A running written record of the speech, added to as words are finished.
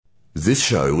This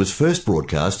show was first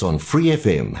broadcast on Free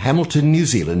FM, Hamilton, New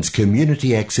Zealand's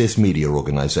community access media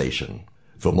organisation.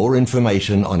 For more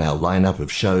information on our lineup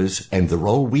of shows and the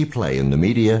role we play in the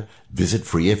media, visit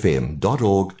freefm.org.nz.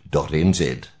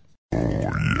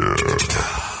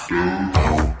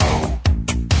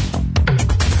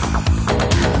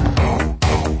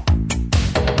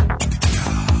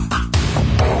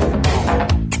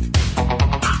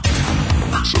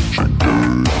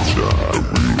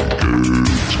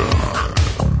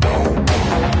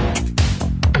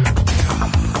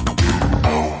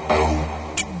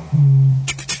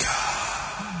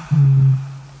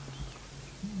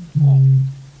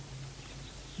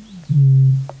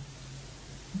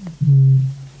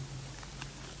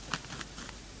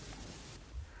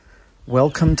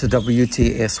 Welcome to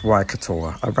WTS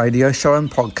Waikato, a radio show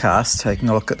and podcast taking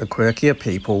a look at the quirkier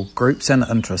people, groups and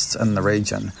interests in the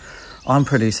region. I'm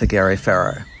producer Gary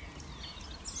Farrow.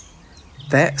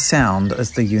 That sound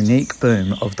is the unique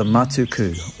boom of the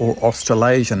matuku, or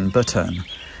Australasian bittern.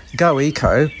 Go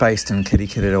Eco, based in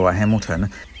Kirikiriroa, Hamilton,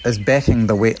 is backing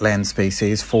the wetland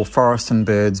species for Forest and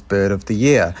Birds Bird of the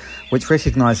Year, which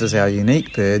recognises our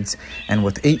unique birds, and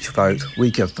with each vote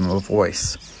we give them a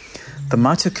voice. The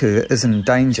matuku is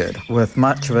endangered, with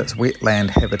much of its wetland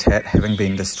habitat having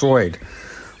been destroyed.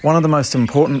 One of the most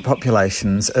important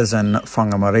populations is in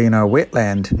Whangamarino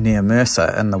wetland near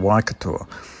Mercer in the Waikato.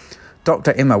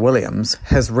 Dr. Emma Williams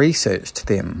has researched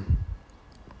them.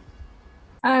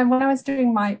 When I was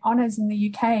doing my honours in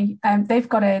the UK, they've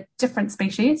got a different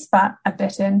species, but a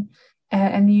bittern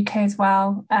in the UK as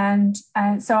well. And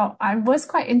so I was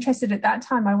quite interested at that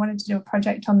time. I wanted to do a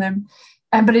project on them.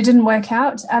 But it didn't work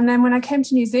out. And then when I came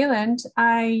to New Zealand,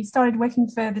 I started working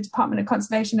for the Department of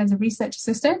Conservation as a research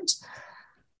assistant.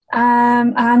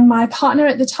 And my partner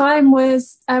at the time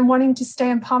was wanting to stay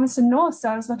in Palmerston North. So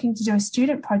I was looking to do a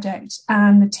student project.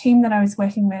 And the team that I was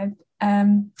working with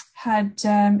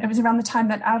it was around the time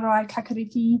that Aotearoa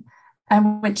Kakariki,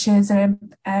 which is a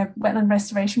wetland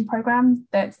restoration program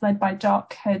that's led by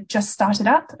DOC, had just started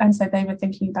up. And so they were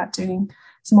thinking about doing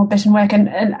some more bittern work, and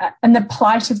the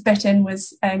plight of bittern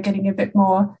was getting a bit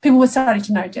more. People were starting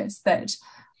to notice that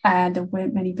there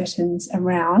weren't many bitterns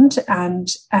around, and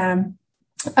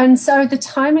so the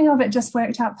timing of it just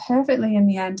worked out perfectly in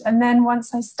the end. And then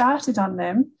once I started on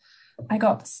them, I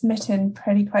got smitten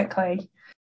pretty quickly.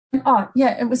 Oh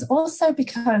yeah, it was also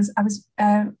because I was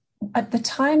at the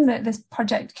time that this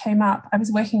project came up, I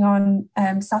was working on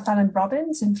South Island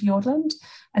robins in Fiordland,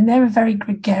 and they're a very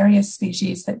gregarious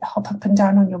species that hop up and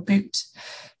down on your boot.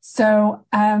 So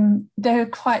they're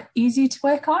quite easy to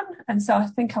work on. And so I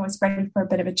think I was ready for a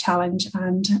bit of a challenge,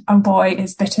 and oh boy,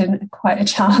 is bittern quite a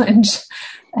challenge,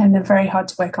 and they're very hard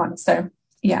to work on. So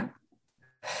yeah,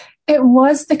 it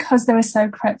was because they were so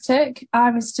cryptic. I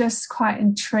was just quite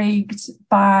intrigued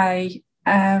by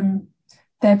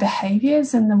their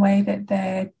behaviours and the way that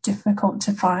they're difficult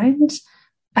to find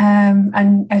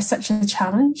and are such a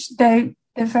challenge. They're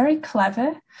very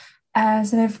clever.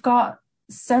 So they've got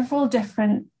several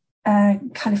different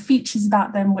kind of features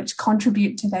about them which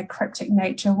contribute to their cryptic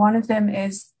nature. One of them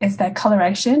is their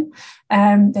coloration.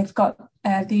 They've got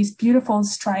these beautiful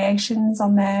striations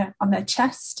on their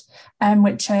chest,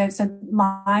 which are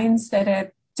lines that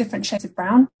are different shades of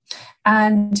brown.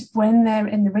 And when they're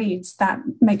in the reeds, that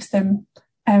makes them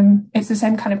it's the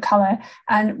same kind of colour.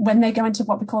 And when they go into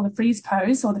what we call the freeze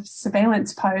pose or the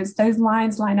surveillance pose, those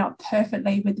lines line up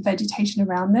perfectly with the vegetation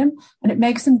around them, and it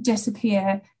makes them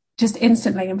disappear just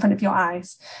instantly in front of your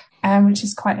eyes, which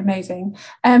is quite amazing.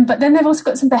 But then they've also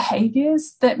got some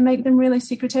behaviours that make them really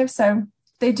secretive. So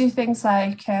they do things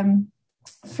like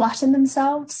flatten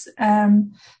themselves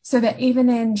so that even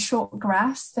in short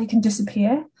grass, they can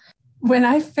disappear. When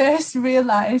I first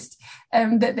realised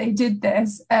that they did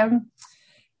this,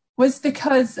 was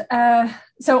because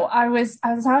so I was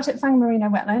out at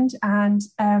Whangamarino wetland, and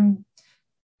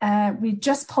we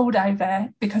just pulled over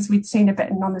because we'd seen a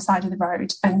bittern on the side of the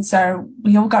road, and so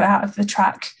we all got out of the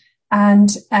truck, and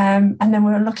then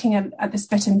we were looking at this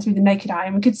bittern through the naked eye,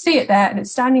 and we could see it there, and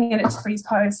it's standing in its freeze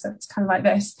pose, so it's kind of like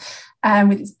this,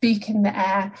 with its beak in the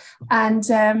air,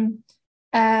 and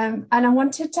I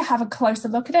wanted to have a closer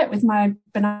look at it with my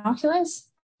binoculars.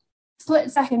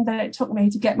 Split second that it took me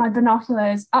to get my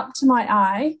binoculars up to my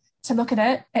eye to look at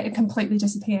it, it completely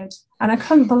disappeared. And I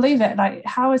couldn't believe it. Like,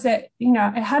 how is it,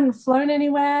 it hadn't flown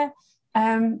anywhere.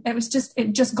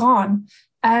 It just gone.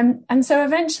 And so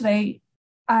eventually,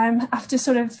 after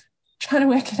sort of trying to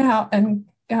work it out and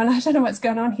going, I don't know what's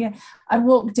going on here, I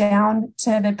walked down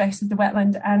to the base of the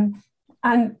wetland, and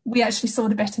and we actually saw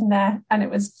the bittern there, and it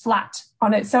was flat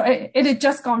on it. So it had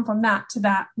just gone from that to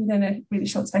that within a really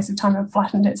short space of time and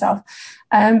flattened itself.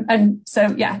 And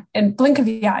so, yeah, in blink of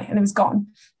the eye, and it was gone.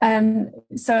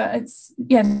 So it's,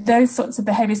 yeah, those sorts of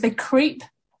behaviors, they creep.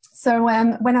 So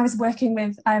when I was working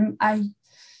with, I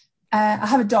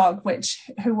have a dog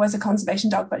who was a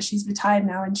conservation dog, but she's retired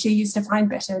now, and she used to find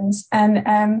bitterns.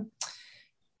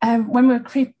 And when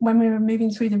we were moving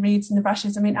through the reeds and the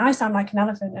brushes, I mean, I sound like an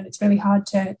elephant, and it's really hard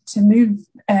to move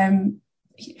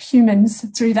humans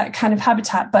through that kind of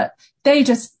habitat. But they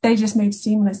just move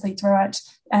seamlessly through it,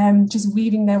 just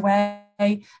weaving their way,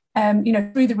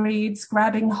 through the reeds,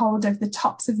 grabbing hold of the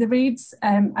tops of the reeds,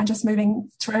 and just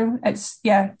moving through. It's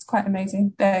quite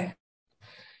amazing. They're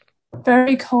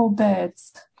very cool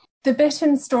birds. The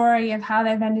bittern story of how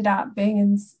they've ended up being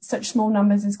in such small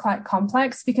numbers is quite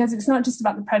complex, because it's not just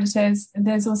about the predators.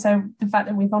 There's also the fact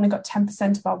that we've only got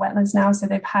 10% of our wetlands now, so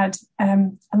they've had a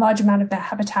large amount of their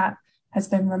habitat has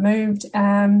been removed.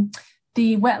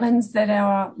 The wetlands that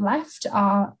are left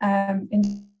are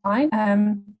in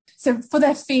decline. So for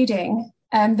their feeding,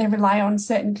 they rely on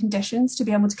certain conditions to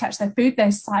be able to catch their food.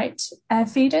 They're sight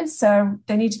feeders, so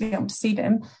they need to be able to see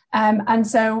them. And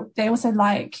so they also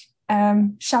like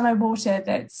shallow water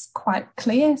that's quite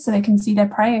clear, so they can see their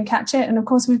prey and catch it. And of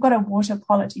course, we've got a water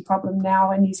quality problem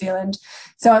now in New Zealand,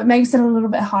 so it makes it a little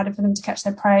bit harder for them to catch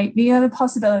their prey. The other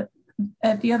possible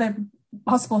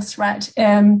threat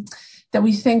that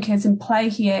we think is in play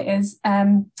here is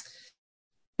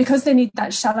because they need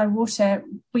that shallow water,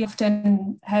 we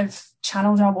often have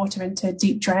channeled our water into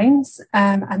deep drains,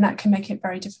 and that can make it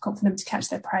very difficult for them to catch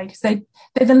their prey, because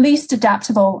they're the least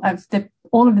adaptable of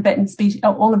all of the bittern species,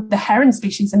 or all of the heron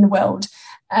species in the world.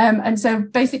 And so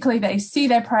basically they see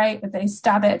their prey, they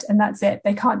stab it, and that's it.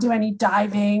 They can't do any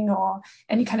diving or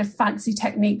any kind of fancy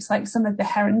techniques like some of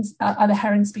the other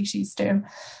heron species do.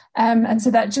 And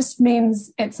so that just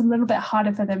means it's a little bit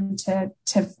harder for them to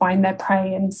find their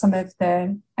prey in some of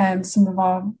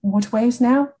our waterways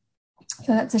now.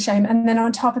 So that's a shame. And then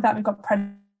on top of that, we've got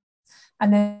predators,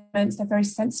 and they're very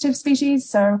sensitive species.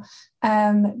 So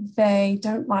they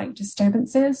don't like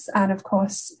disturbances. And of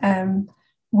course,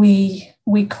 we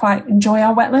quite enjoy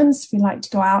our wetlands. We like to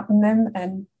go out in them.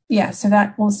 And so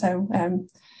that also,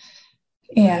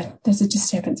 there's a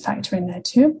disturbance factor in there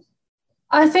too.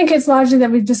 I think it's largely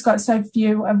that we've just got so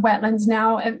few of wetlands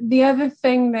now. The other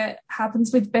thing that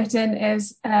happens with bittern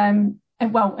is,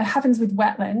 it happens with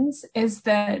wetlands, is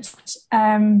that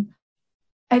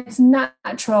it's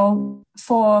natural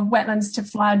for wetlands to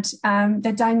flood.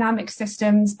 They're dynamic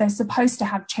systems. They're supposed to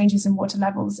have changes in water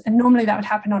levels. And normally that would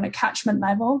happen on a catchment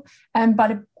level.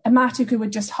 But a matuku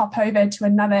would just hop over to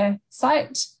another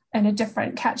site in a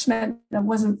different catchment that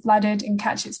wasn't flooded and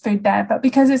catch its food there. But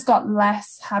because it's got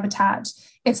less habitat,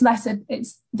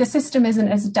 the system isn't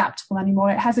as adaptable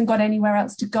anymore. It hasn't got anywhere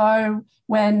else to go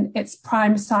when its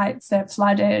prime sites are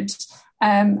flooded.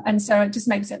 And so it just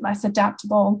makes it less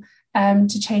adaptable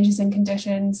to changes in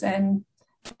conditions and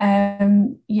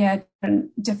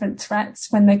different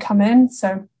threats when they come in.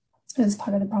 So it's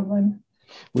part of the problem.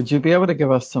 Would you be able to give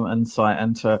us some insight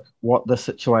into what the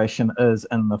situation is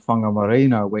in the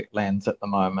Whangamarino wetlands at the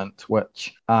moment,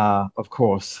 which are, of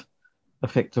course,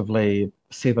 effectively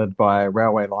severed by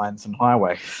railway lines and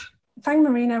highways?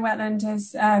 Whangamarino wetland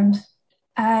is,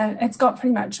 it's got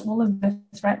pretty much all of the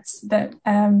threats that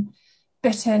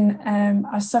bittern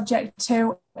are subject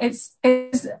to.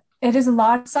 It is a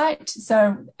large site,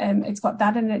 so it's got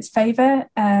that in its favour.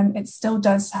 It still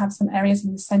does have some areas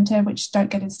in the centre which don't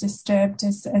get as disturbed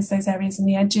as those areas in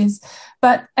the edges.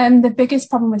 But the biggest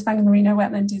problem with Whangamarino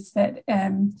wetland is that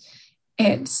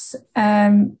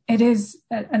it is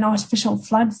an artificial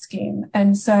flood scheme,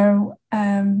 and so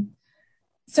I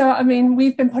mean,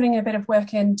 we've been putting a bit of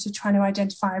work into trying to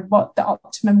identify what the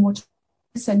optimum water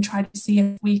is and try to see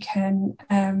if we can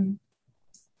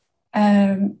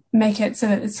make it so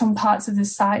that some parts of the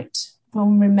site will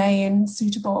remain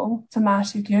suitable for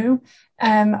matuku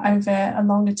over a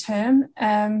longer term.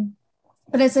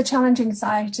 But it's a challenging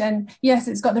site, and yes,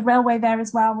 it's got the railway there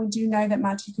as well. We do know that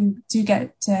matuku do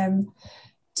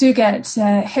get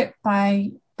hit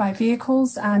by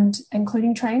vehicles, and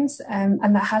including trains,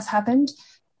 and that has happened.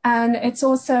 And it's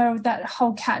also that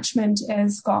whole catchment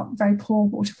has got very poor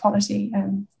water quality,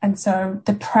 and so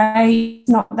the prey is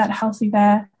not that healthy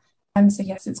there. So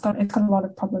yes, it's got a lot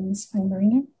of problems in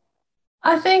Marino.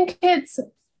 I think it's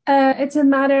a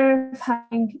matter of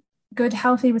having good,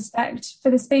 healthy respect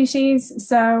for the species.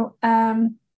 So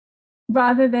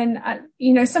rather than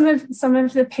some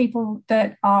of the people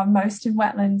that are most in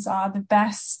wetlands are the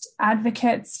best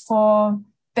advocates for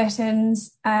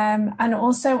bitterns, and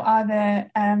also are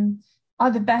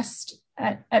the best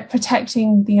at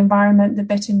protecting the environment the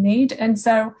bittern need. And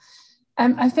so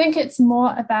I think it's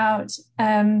more about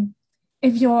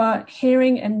if you're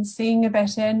hearing and seeing a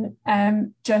bittern,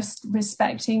 just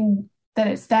respecting that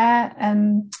it's there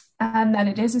and that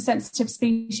it is a sensitive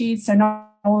species, so not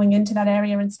rolling into that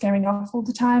area and scaring off all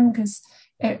the time, because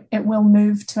it will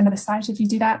move to another site if you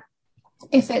do that.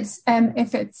 If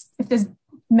there's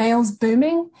males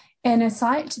booming in a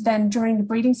site, then during the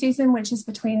breeding season, which is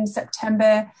between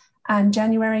September and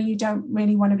January, you don't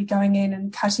really want to be going in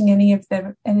and cutting any of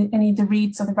the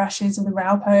reeds or the rushes or the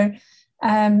raupo.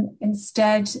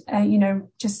 Instead,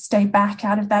 just stay back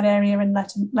out of that area and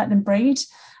let them breed.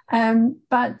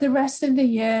 But the rest of the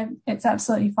year, it's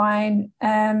absolutely fine.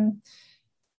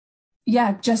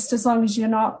 Just as long as you're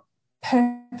not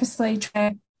purposely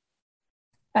trying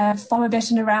to follow a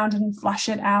bittern around and flush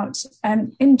it out.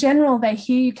 In general, they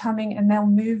hear you coming and they'll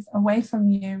move away from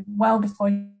you well before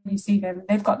you see them.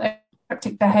 They've got their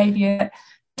cryptic behavior.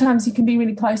 Sometimes you can be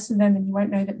really close to them and you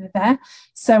won't know that they're there.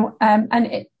 So,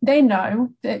 they know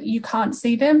that you can't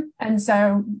see them. And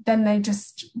so then they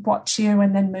just watch you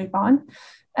and then move on.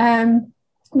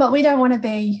 But we don't want to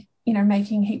be,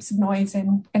 making heaps of noise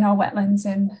in our wetlands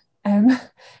and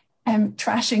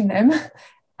trashing them.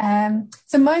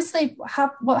 So mostly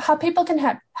how people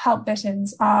can help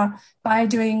bitterns are by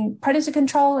doing predator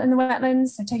control in the wetlands,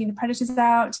 so taking the predators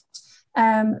out,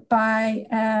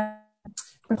 by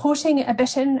reporting a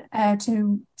bittern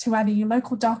to either your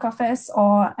local DOC office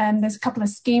or there's a couple of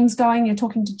schemes going. You're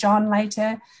talking to John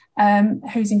later,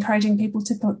 who's encouraging people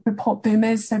to report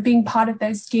boomers. So being part of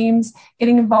those schemes,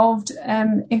 getting involved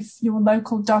if your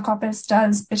local DOC office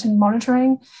does bittern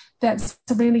monitoring, that's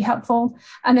really helpful.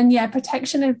 And then,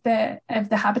 protection of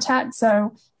the habitat.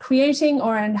 So creating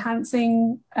or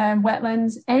enhancing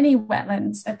wetlands, any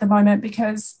wetlands at the moment,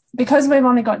 because we've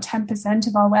only got 10%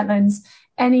 of our wetlands,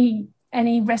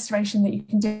 any restoration that you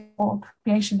can do or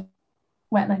creation of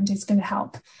wetland is going to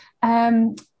help.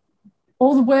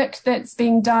 All the work that's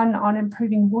being done on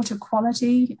improving water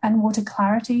quality and water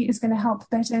clarity is going to help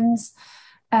bitterns.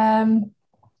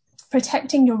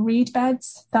 Protecting your reed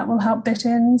beds, that will help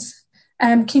bitterns.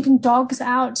 Keeping dogs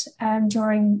out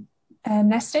during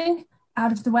nesting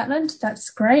out of the wetland, that's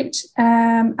great.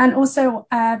 And also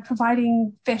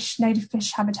providing native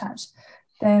fish habitat.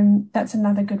 That's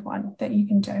another good one that you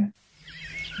can do.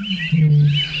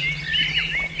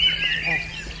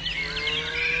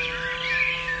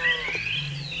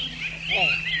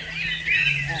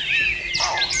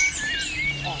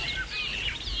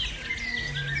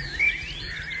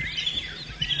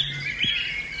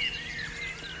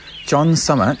 John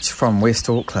Simich from West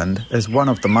Auckland is one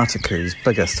of the Matuku's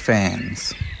biggest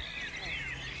fans.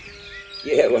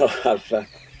 Yeah, well,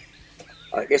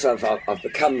 I guess I've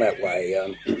become that way.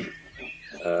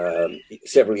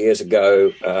 Several years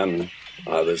ago,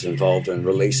 I was involved in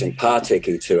releasing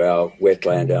Pātiki to our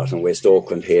wetland out in West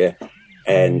Auckland here,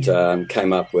 and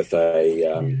came up with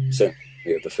certainly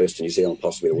the first in New Zealand,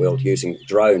 possibly the world, using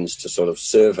drones to sort of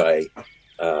survey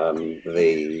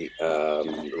the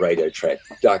radio track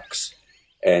ducks,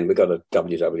 and we got a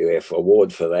WWF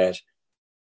award for that.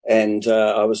 And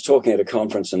I was talking at a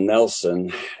conference in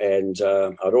Nelson, and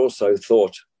I'd also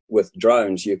thought with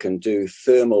drones you can do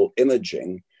thermal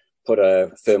imaging, put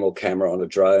a thermal camera on a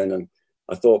drone, and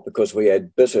I thought because we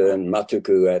had bittern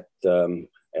matuku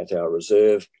at our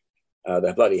reserve,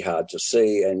 they're bloody hard to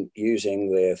see, and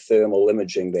using their thermal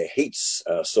imaging, their heat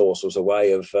source was a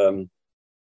way of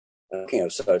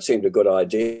so it seemed a good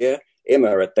idea.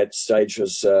 Emma at that stage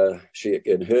was, she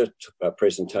in her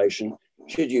presentation,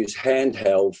 she'd use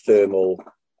handheld thermal,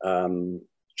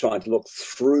 trying to look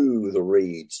through the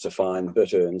reeds to find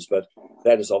bitterns, but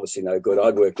that is obviously no good.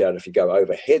 I'd worked out if you go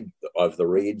overhead of the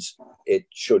reeds, it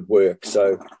should work.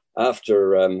 So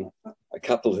after a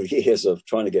couple of years of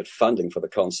trying to get funding for the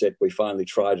concept, we finally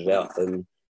tried it out in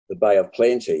the Bay of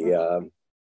Plenty,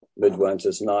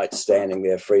 midwinter's night, standing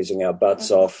there freezing our butts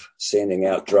off, sending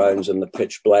out drones in the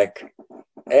pitch black,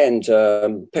 and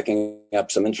picking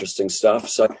up some interesting stuff.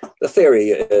 So the theory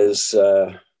is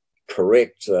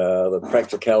correct. The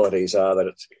practicalities are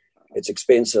that it's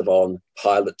expensive on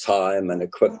pilot time and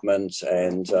equipment,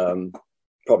 and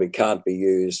probably can't be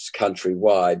used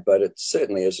countrywide, but it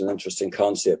certainly is an interesting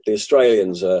concept. The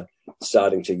Australians are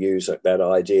starting to use that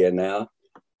idea now,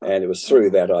 and it was through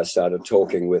that I started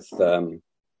talking with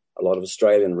a lot of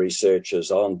Australian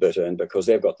researchers on bittern, because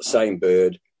they've got the same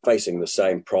bird facing the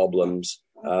same problems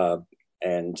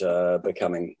and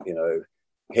becoming,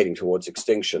 heading towards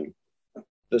extinction.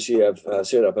 this year I've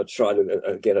set up trying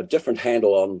to get a different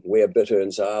handle on where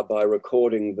bitterns are by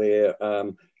recording their,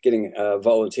 getting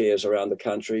volunteers around the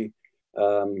country,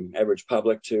 average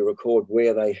public, to record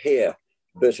where they hear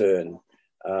bittern.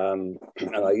 And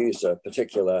I used a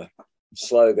particular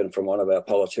slogan from one of our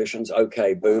politicians,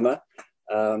 "OK Boomer."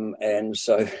 And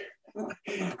so,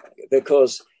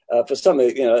 because for some,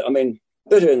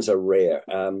 bitterns are rare.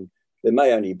 There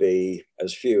may only be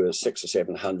as few as 600 or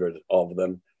 700 of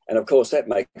them. And of course, that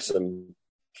makes them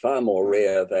far more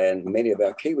rare than many of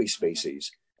our Kiwi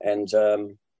species. And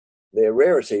their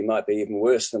rarity might be even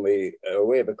worse than we are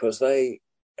aware, because they,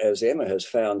 as Emma has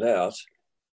found out,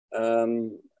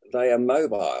 they are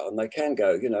mobile and they can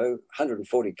go,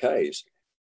 140 k's.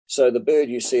 So the bird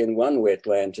you see in one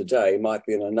wetland today might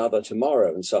be in another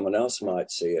tomorrow, and someone else might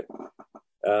see it.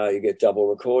 You get double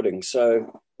recording.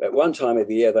 So at one time of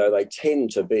the year, though, they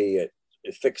tend to be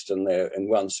fixed in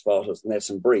one spot, and that's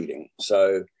in breeding.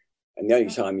 So, and the only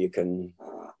time you can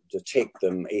detect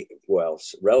them,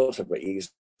 relatively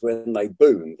easily, when they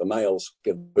boom. The males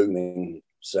give booming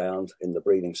sound in the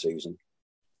breeding season.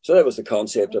 So that was the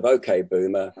concept of OK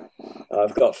Boomer.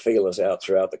 I've got feelers out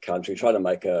throughout the country trying to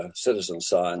make a citizen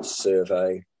science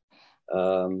survey.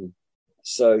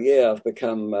 I've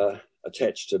become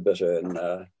attached to bittern.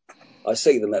 I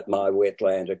see them at my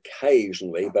wetland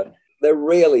occasionally, but they're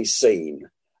rarely seen.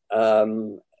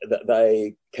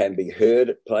 They can be heard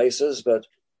at places, but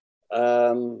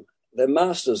they're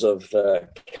masters of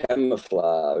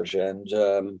camouflage. And,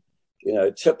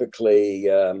 typically,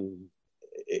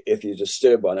 if you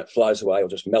disturb one, it flies away or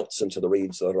just melts into the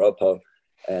reeds of the raupo.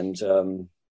 And,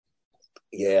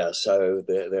 so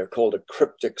they're called a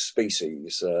cryptic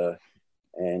species.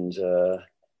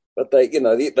 But they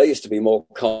used to be more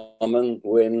common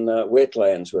when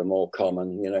wetlands were more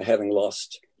common. Having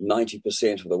lost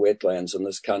 90% of the wetlands in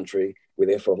this country, we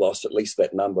therefore have lost at least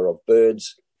that number of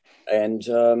birds. And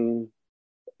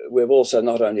we've also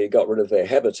not only got rid of their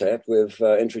habitat, we've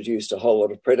introduced a whole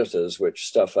lot of predators which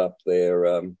stuff up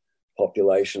their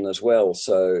population as well.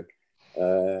 So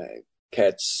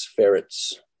cats,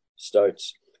 ferrets,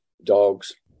 stoats,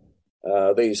 dogs,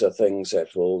 these are things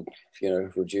that will,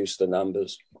 reduce the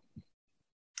numbers.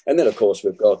 And then, of course,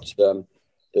 we've got,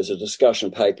 there's a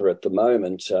discussion paper at the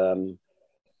moment,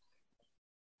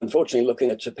 unfortunately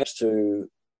looking at perhaps to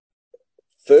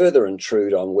further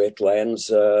intrude on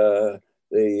wetlands,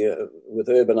 with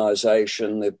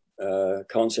urbanisation, the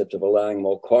concept of allowing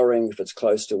more quarrying if it's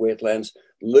close to wetlands,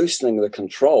 loosening the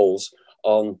controls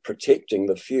on protecting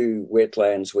the few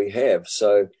wetlands we have.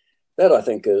 So that, I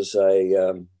think, is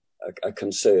a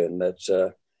concern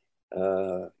that,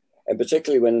 and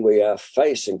particularly when we are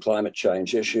facing climate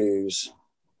change issues,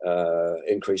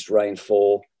 increased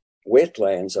rainfall,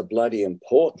 wetlands are bloody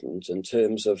important in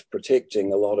terms of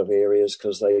protecting a lot of areas,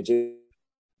 because they do,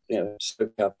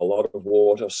 soak up a lot of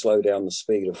water, slow down the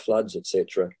speed of floods,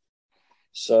 etc.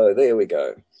 So there we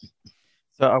go.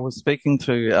 So I was speaking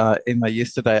to Emma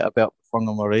yesterday about the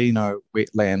Whangamarino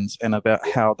wetlands and about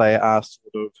how they are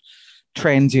sort of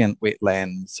transient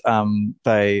wetlands.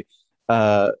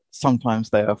 Sometimes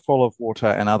they are full of water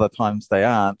and other times they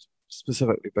aren't,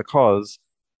 specifically because,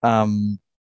 would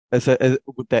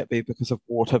that be because of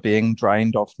water being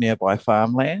drained off nearby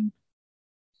farmland?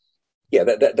 Yeah,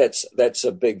 that's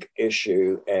a big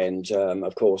issue. And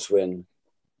of course, when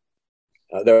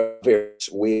there are various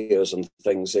weirs and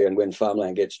things there, and when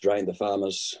farmland gets drained, the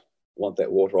farmers want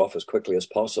that water off as quickly as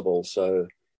possible. So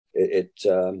it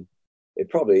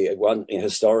probably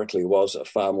historically was a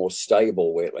far more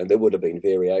stable wetland. There would have been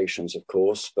variations, of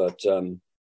course, but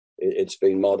it's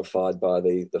been modified by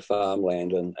the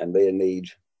farmland and their need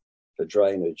for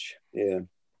drainage. Yeah.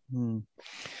 Mm.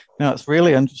 Now, it's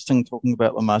really interesting talking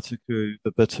about the matuku,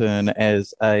 the bittern,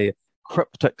 as a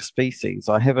cryptic species.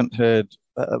 I haven't heard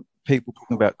people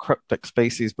talking about cryptic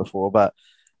species before, but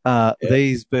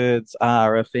these birds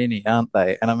are, if any, aren't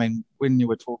they? And I mean, when you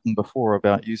were talking before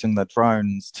about using the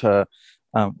drones to,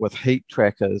 with heat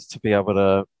trackers to be able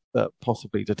to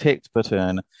possibly detect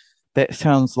bittern, that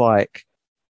sounds like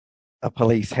a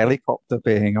police helicopter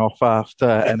being off after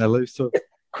an elusive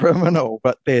criminal,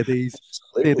 but they're these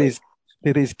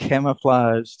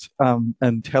camouflaged,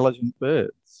 intelligent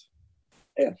birds.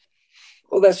 Yeah,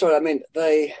 well, that's right. I mean,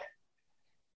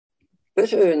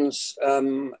 bitterns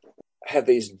have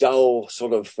these dull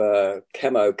sort of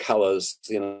camo colours.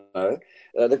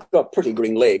 They've got pretty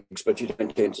green legs, but you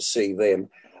don't tend to see them.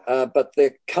 But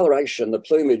their coloration, the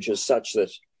plumage, is such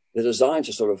that they're designed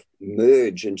to sort of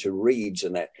merge into reeds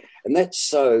and that. And that's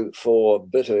so for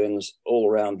bitterns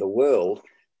all around the world.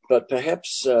 But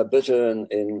perhaps bittern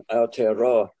in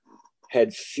Aotearoa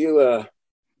had fewer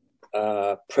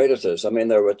predators. I mean,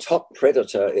 they're a top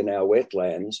predator in our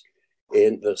wetlands.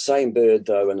 In the same bird,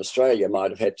 though, in Australia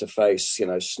might have had to face,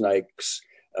 snakes,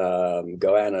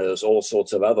 goannas, all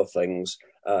sorts of other things.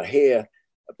 Here,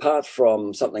 apart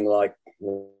from something like,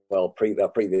 our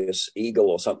previous eagle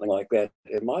or something like that,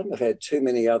 it mightn't have had too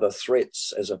many other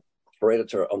threats as a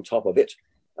predator on top of it.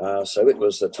 So it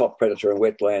was the top predator in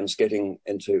wetlands, getting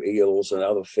into eels and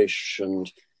other fish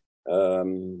and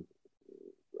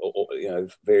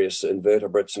various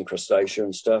invertebrates and crustaceans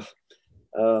and stuff.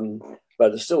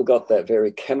 But it's still got that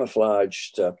very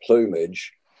camouflaged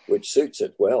plumage, which suits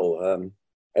it well.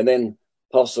 And then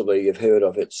possibly you've heard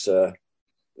of its the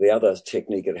other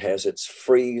technique it has, its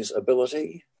freeze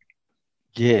ability.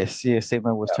 Yes,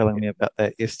 Emma was telling me about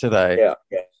that yesterday.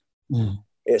 Yeah.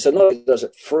 Yeah, so not only does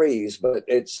it freeze, but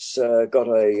it's got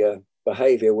a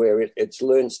behaviour where it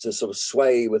learns to sort of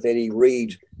sway with any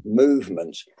reed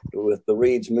movement, with the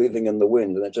reeds moving in the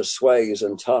wind, and it just sways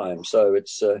in time. So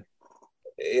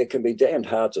it can be damned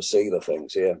hard to see the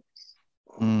things, yeah.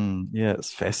 Yeah,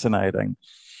 it's fascinating.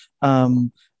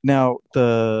 Now,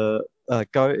 the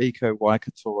Go Eco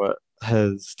Waikato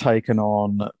has taken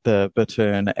on the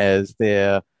bittern as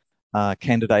their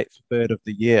candidate for Bird of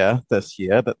the Year this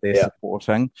year that they're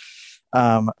supporting.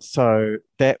 So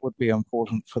that would be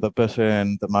important for the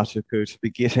bittern, the matuku, to be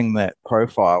getting that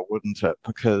profile, wouldn't it?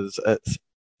 Because it's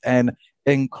an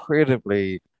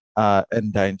incredibly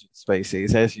endangered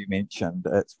species. As you mentioned,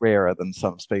 it's rarer than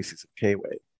some species of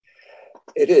kiwi.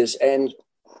 It is, and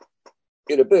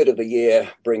Bird of the Year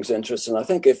brings interest, and I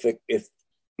think if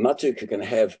matuku can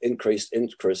have increased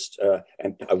interest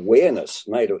and awareness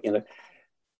made,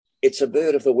 it's a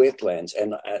bird of the wetlands,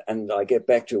 and I get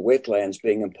back to wetlands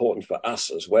being important for us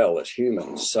as well as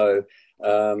humans. So,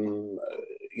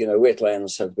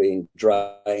 wetlands have been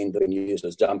drained, they've been used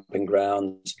as dumping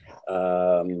grounds,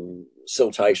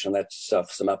 siltation, that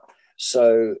stuffs them up.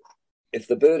 So if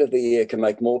the Bird of the Year can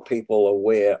make more people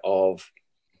aware of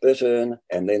bittern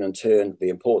and then in turn the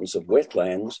importance of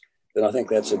wetlands, then I think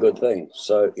that's a good thing.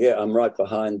 So, yeah, I'm right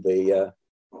behind the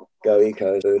Go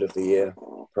Eco Bird of the Year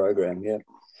program, yeah.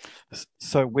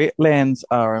 So wetlands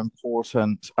are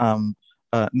important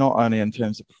not only in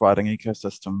terms of providing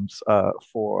ecosystems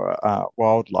for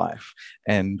wildlife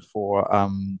and for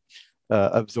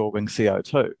absorbing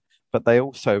CO2, but they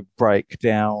also break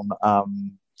down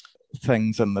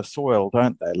things in the soil,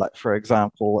 don't they? Like, for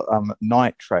example,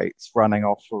 nitrates running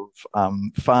off of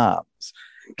farms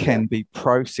can be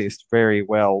processed very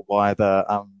well by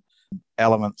the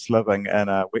elements living in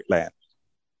a wetland.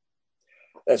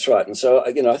 That's right. And so,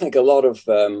 I think a lot of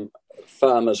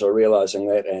farmers are realizing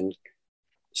that and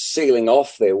sealing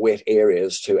off their wet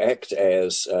areas to act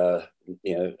as, a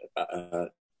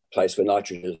place where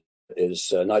nitrogen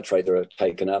is nitrate are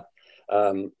taken up.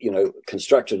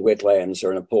 Constructed wetlands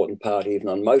are an important part even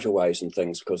on motorways and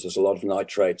things, because there's a lot of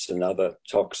nitrates and other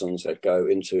toxins that go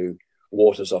into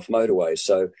waters off motorways.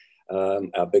 So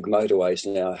our big motorways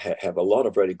now have a lot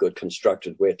of really good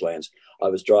constructed wetlands. I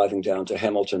was driving down to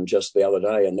Hamilton just the other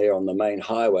day, and there on the main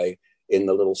highway in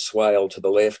the little swale to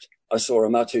the left, I saw a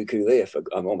matuku there.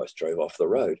 I almost drove off the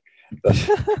road. But,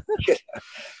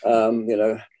 how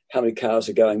many cars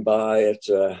are going by at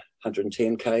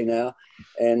 110k now?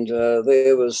 And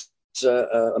there was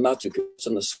a matuku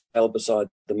in the swale beside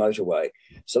the motorway.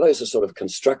 So those are sort of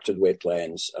constructed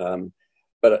wetlands.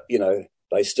 But,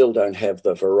 they still don't have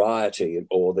the variety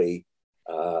or the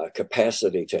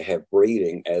capacity to have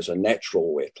breeding as a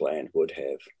natural wetland would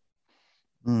have.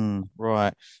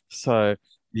 Right. So,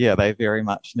 yeah, they very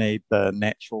much need the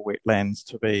natural wetlands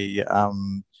to be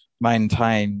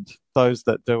maintained, those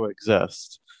that do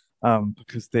exist,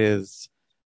 because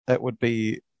it would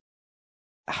be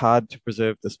hard to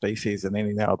preserve the species in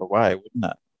any other way, wouldn't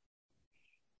it?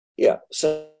 Yeah.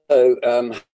 So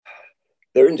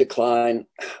they're in decline,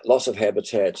 loss of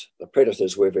habitat, the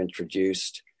predators we've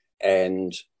introduced,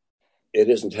 and it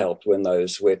isn't helped when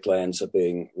those wetlands are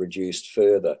being reduced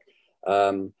further.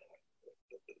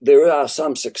 There are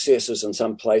some successes in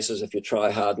some places if you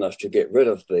try hard enough to get rid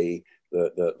of the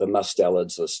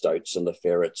mustelids, the stoats and the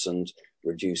ferrets, and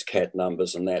reduce cat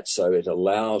numbers and that, so it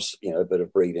allows a bit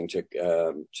of breeding to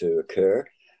occur,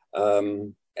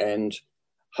 and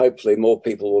hopefully more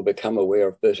people will become aware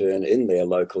of bittern in their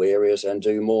local areas and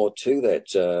do more to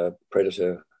that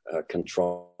predator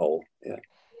control. Yeah.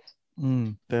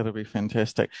 That'll be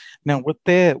fantastic. Now, with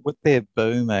their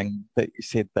booming that you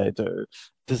said they do,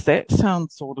 does that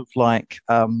sound sort of like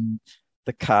the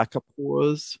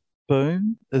kakapoa's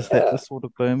boom? Is that the sort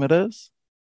of boom it is?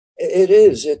 It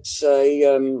is. It's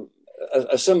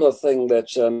a similar thing that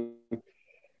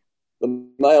the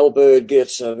male bird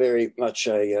gets very much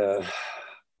a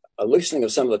loosening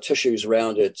of some of the tissues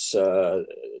around its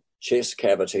chest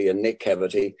cavity and neck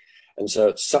cavity, and so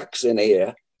it sucks in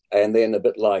air, and then a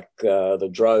bit like the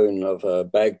drone of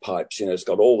bagpipes, it's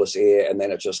got all this air, and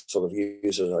then it just sort of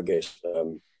uses, I guess,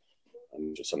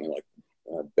 just something like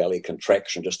belly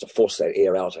contraction just to force that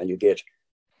air out, and you get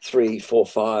 3, 4,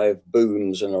 5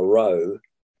 booms in a row,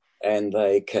 and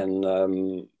they can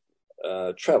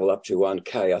travel up to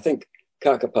 1K. I think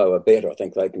kakapo are better. I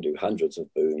think they can do hundreds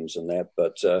of booms and that,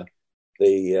 but the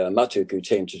matuku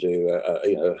tend to do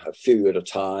a few at a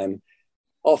time,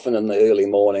 often in the early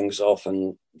mornings,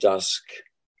 often dusk,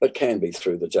 but can be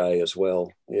through the day as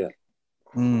well. Yeah.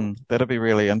 That'd be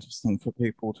really interesting for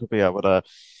people to be able to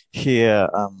hear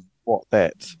what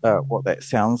that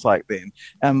sounds like then.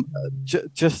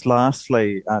 Just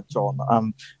lastly,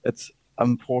 John, it's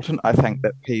important, I think,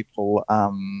 that people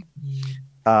are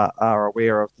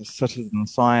aware of the Citizen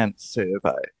Science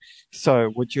Survey.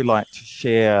 So would you like to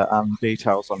share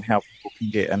details on how people can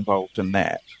get involved in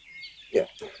that? Yeah,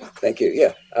 thank you.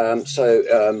 Yeah,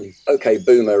 OK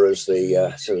Boomer is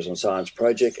the Citizen Science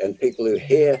Project, and people who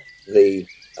hear the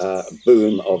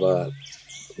boom of a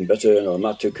bittern or a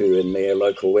matuku in their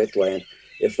local wetland,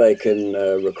 if they can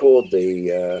record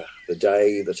the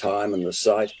day, the time and the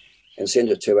site and send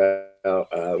it to our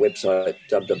website,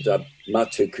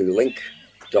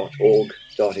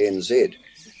 www.matukulink.org.nz.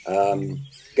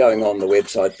 Going on the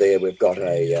website there, we've got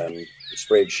a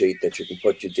spreadsheet that you can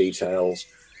put your details,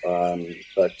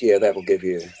 but yeah, that will give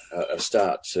you a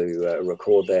start to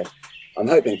record that. I'm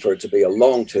hoping for it to be a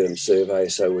long-term survey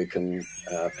so we can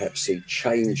perhaps see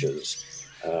changes,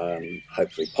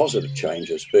 hopefully positive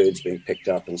changes, birds being picked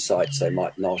up in sites they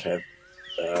might not have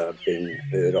been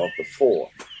heard of before.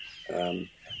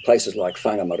 Places like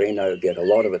Whangamarino get a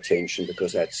lot of attention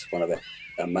because that's one of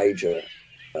our major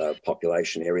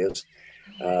population areas.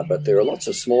 But there are lots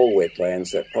of small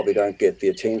wetlands that probably don't get the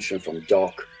attention from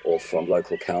DOC or from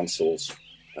local councils.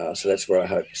 So that's where I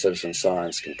hope citizen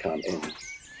science can come in.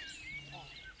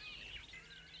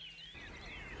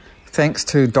 Thanks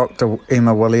to Dr.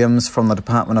 Emma Williams from the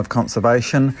Department of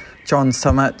Conservation, John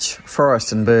Sumich,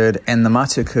 Forest and Bird and the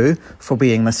Matuku for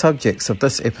being the subjects of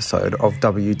this episode of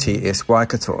WTS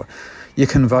Waikato. You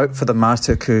can vote for the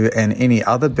Matuku and any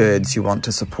other birds you want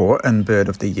to support in Bird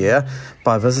of the Year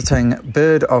by visiting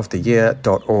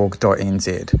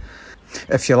birdoftheyear.org.nz.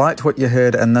 If you liked what you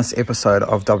heard in this episode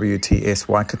of WTS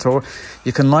Waikato,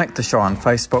 you can like the show on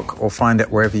Facebook or find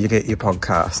it wherever you get your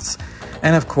podcasts.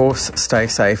 And of course, stay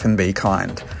safe and be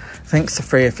kind. Thanks to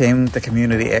Free FM, the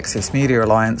Community Access Media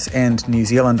Alliance and New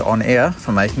Zealand On Air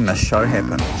for making this show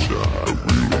happen.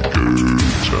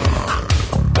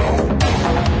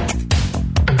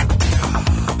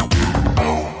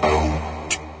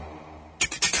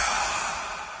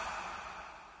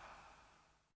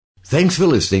 Thanks for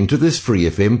listening to this Free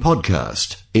FM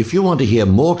podcast. If you want to hear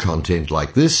more content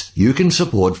like this, you can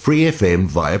support Free FM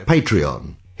via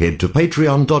Patreon. Head to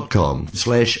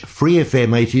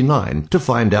patreon.com/freefm89 to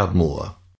find out more.